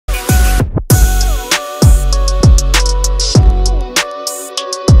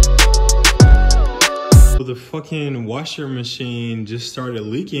the fucking washer machine just started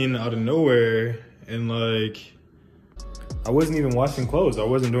leaking out of nowhere, and like I wasn't even washing clothes. I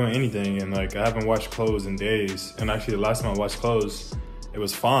wasn't doing anything, and like I haven't washed clothes in days. And actually the last time I washed clothes, it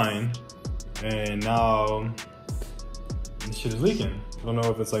was fine, and now this shit is leaking. I don't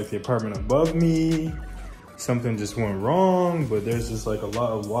know if it's like the apartment above me, something just went wrong, but there's just like a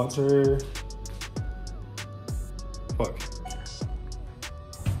lot of water. Fuck.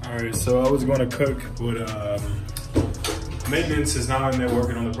 All right, so I was going to cook, but maintenance is not in there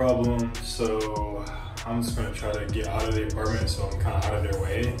working on the problem, so I'm just gonna try to get out of the apartment so I'm kind of out of their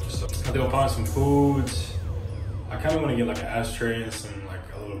way. So I think I'll find some foods. I kind of want to get like an ashtray and some like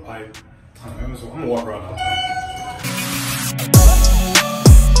a little pipe. I'm gonna walk around outside.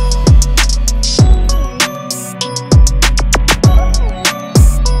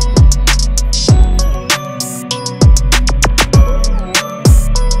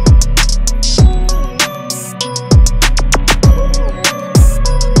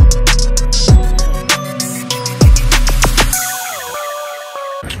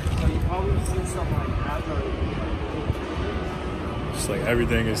 Like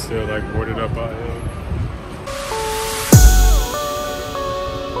everything is still like boarded up out here.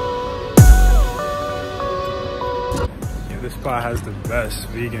 Yeah, this spot has the best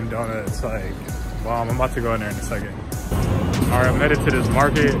vegan donuts. Like, wow, I'm about to go in there in a second. All right, I'm headed to this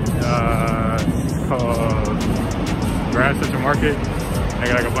market. It's called Grand Central Market. They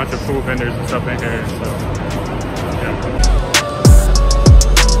got like a bunch of food vendors and stuff in here. So, yeah.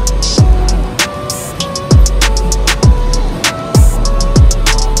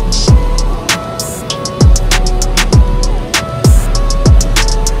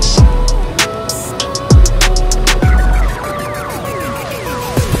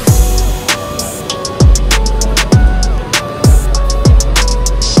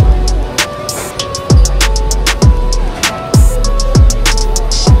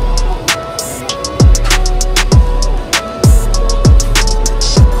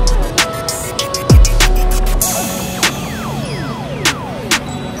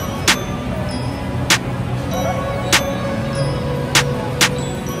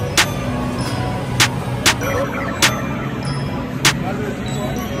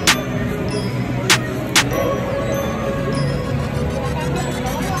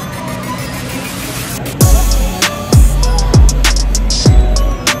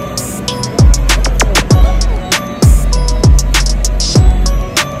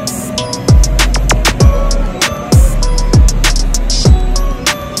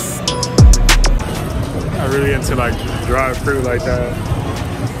 To like drive through like that.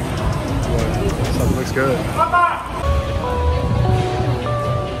 But something looks good.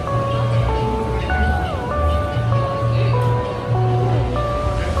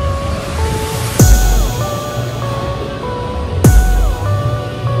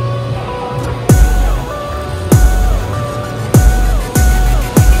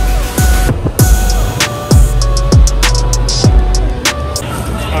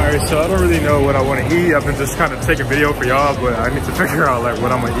 So I don't really know what I want to eat. I've been just kind of taking video for y'all, but I need to figure out like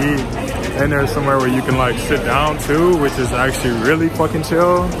what I'm gonna eat. And there's somewhere where you can like sit down too, which is actually really fucking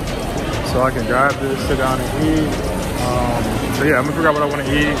chill. So I can grab this, sit down and eat. So yeah, I'm gonna figure out what I want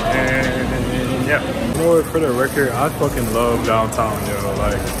to eat, and yeah. You know what, for the record, I fucking love downtown, yo.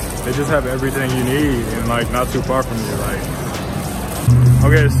 Like, they just have everything you need and like not too far from you. Like,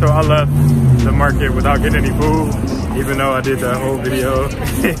 okay, so I left the market without getting any food, even though I did that whole video.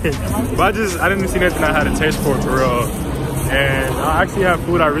 But I didn't see nothing I had a taste for real. And I actually have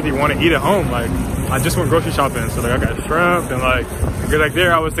food I really want to eat at home. Like, I just went grocery shopping, so like I got shrimp and like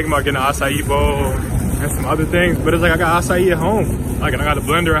there I was thinking about getting an acai bowl and some other things, but it's like I got acai at home. Like, and I got a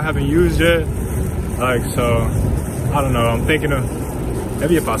blender I haven't used yet. Like, so I don't know. I'm thinking of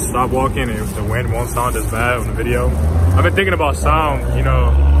maybe if I stop walking and if the wind won't sound as bad on the video. I've been thinking about sound, you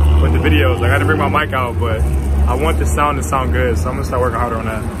know, with the videos. Like, I didn't bring my mic out, but I want the sound to sound good, so I'm gonna start working harder on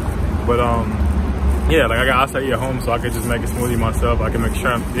that. But yeah, like I got acai at home, so I could just make a smoothie myself. I can make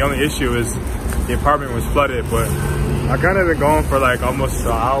shrimp. The only issue is the apartment was flooded, but I kind of been going for like almost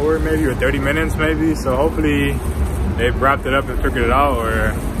an hour, maybe, or 30 minutes, maybe. So hopefully they've wrapped it up and figured it out,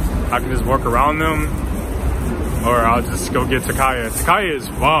 or I can just work around them, or I'll just go get Takaya. Takaya is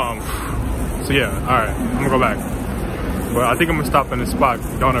bomb. So yeah, all right, I'm gonna go back. But I think I'm gonna stop in this spot,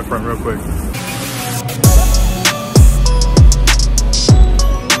 donut front, real quick.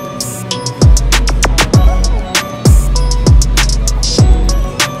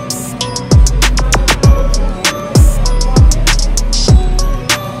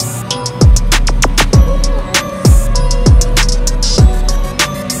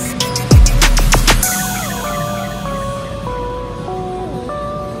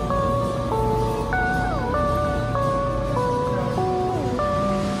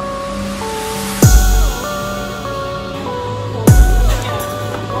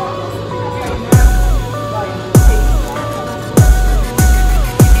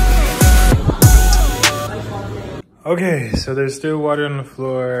 Okay, so there's still water on the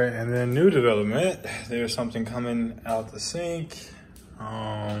floor, and then new development. There's something coming out the sink.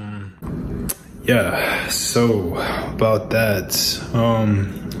 Yeah, so about that.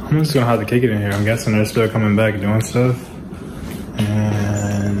 I'm just gonna have to kick it in here. I'm guessing they're still coming back doing stuff.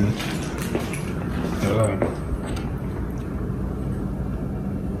 And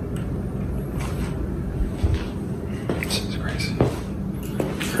this is crazy.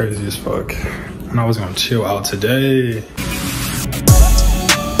 Crazy as fuck. And I was gonna chill out today.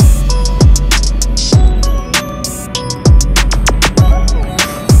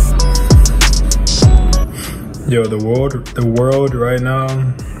 Yo, the world right now,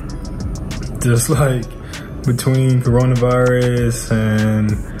 just like between coronavirus and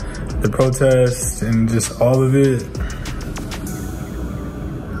the protests and just all of it,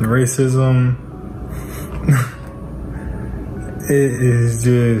 the racism, it is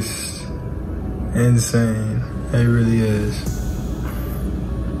just insane. It really is.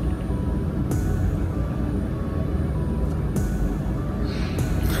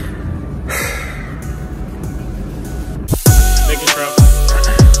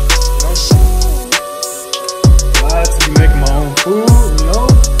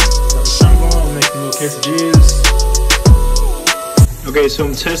 Okay, so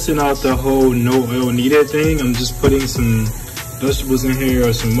I'm testing out the whole no oil needed thing. I'm just putting some vegetables in here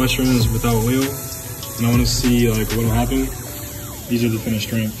or some mushrooms without oil. And I want to see like what will happen. These are the finished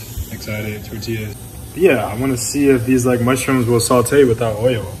strength, excited tortillas. But yeah, I want to see if these like mushrooms will saute without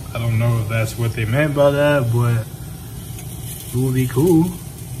oil. I don't know if that's what they meant by that, but it would be cool.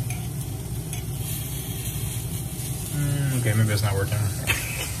 Okay, maybe it's not working.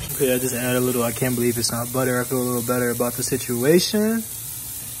 Okay, I just add a little, I can't believe it's not butter. I feel a little better about the situation.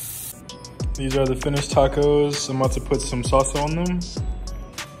 These are the finished tacos. I'm about to put some salsa on them.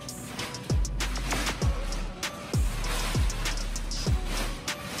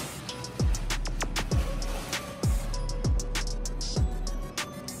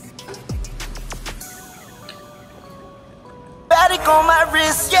 On my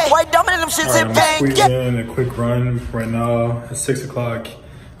wrist, yeah. White diamond, them shits in pain. I'm squeezing in a quick run right now. It's 6 o'clock.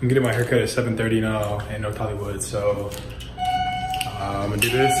 I'm getting my haircut at 7:30 now in North Hollywood, so I'm gonna do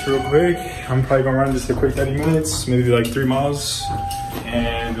this real quick. I'm probably gonna run just a quick 30 minutes, maybe like 3 miles,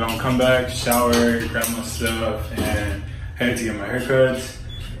 and then I'll come back, shower, grab my stuff, and head to get my haircut.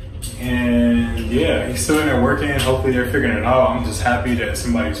 And yeah, he's still in there working. Hopefully they're figuring it out. I'm just happy that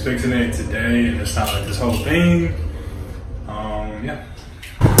somebody's fixing it today, and it's not like this whole thing. Yeah.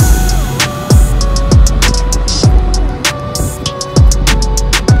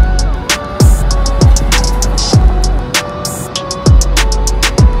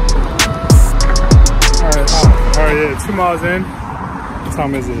 Alright, yeah, 2 miles in. What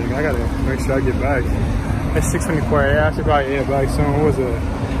time is it? I gotta make sure I get back. It's 6:24. Yeah, I should probably get back soon. What was it?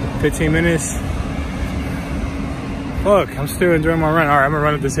 15 minutes? Look, I'm still enjoying my run. Alright, I'm gonna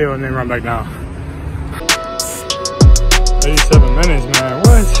run up this hill and then run back down. 37 minutes, man,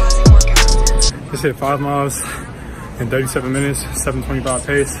 what? Just hit 5 miles in 37 minutes, 7:25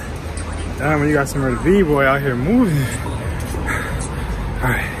 pace. Damn, when you got somewhere to be, boy, out here moving. All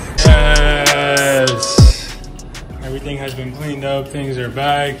right. Yes. Everything has been cleaned up, things are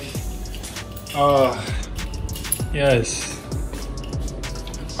back. Yes.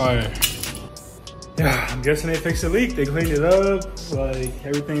 All right. Yeah, I'm guessing they fixed the leak. They cleaned it up, like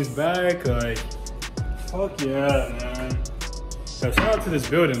everything's back, like, fuck yeah, man. So shout out to this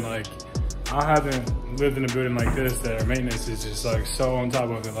building. Like, I haven't lived in a building like this that our maintenance is just like so on top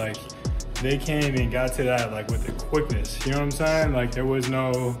of it. Like, they came and got to that like with the quickness. You know what I'm saying? Like, there was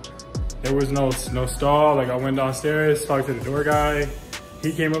no stall. Like, I went downstairs, talked to the door guy.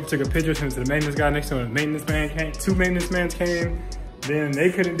 He came up, took a picture, sent it to the maintenance guy next to him. The maintenance man came. 2 maintenance men came. Then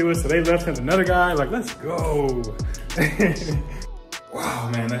they couldn't do it, so they left, sent another guy. Like, let's go. Wow,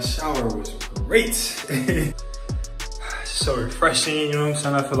 man, that shower was great. So refreshing, you know what I'm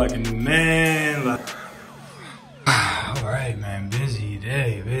saying? I feel like a new man. Like, all right, man, busy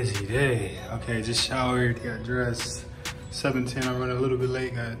day, busy day. Okay, just showered, got dressed. 7:10, I run a little bit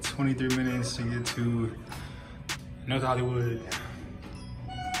late, got 23 minutes to get to North Hollywood.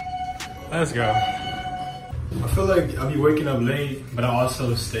 Let's go. I feel like I'll be waking up late, but I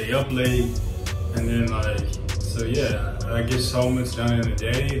also stay up late. And then like, so yeah, I get so much done in a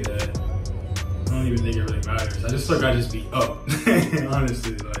day that I don't even think it really matters. I just feel like I just be up,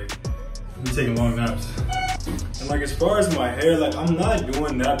 honestly. Like, I'm taking long naps. And like, as far as my hair, like, I'm not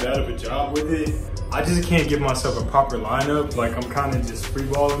doing that bad of a job with it. I just can't give myself a proper lineup. Like, I'm kind of just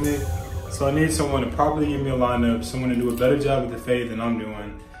freeballing it. So I need someone to properly give me a lineup, someone to do a better job with the fade than I'm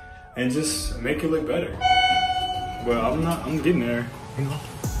doing, and just make it look better. But I'm getting there, you know?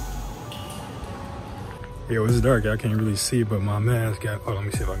 Yo, it's dark, I can't really see, but my mask got, oh, let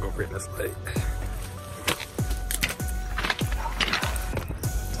me see if I can go bring this light.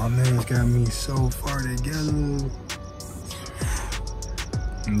 My man's got me so far together.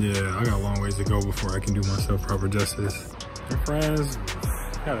 Yeah, I got a long ways to go before I can do myself proper justice. Your friends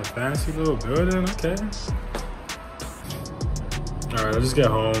got a fancy little building, okay. All right, I just got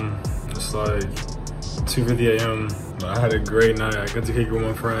home. It's like 2:50 a.m. I had a great night. I got to kick it with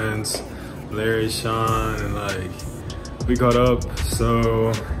my friends, Larry, Sean, and like, we caught up.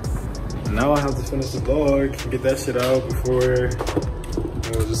 So now I have to finish the vlog, get that shit out before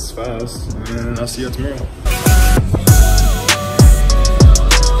it was just fast. And I'll see you tomorrow.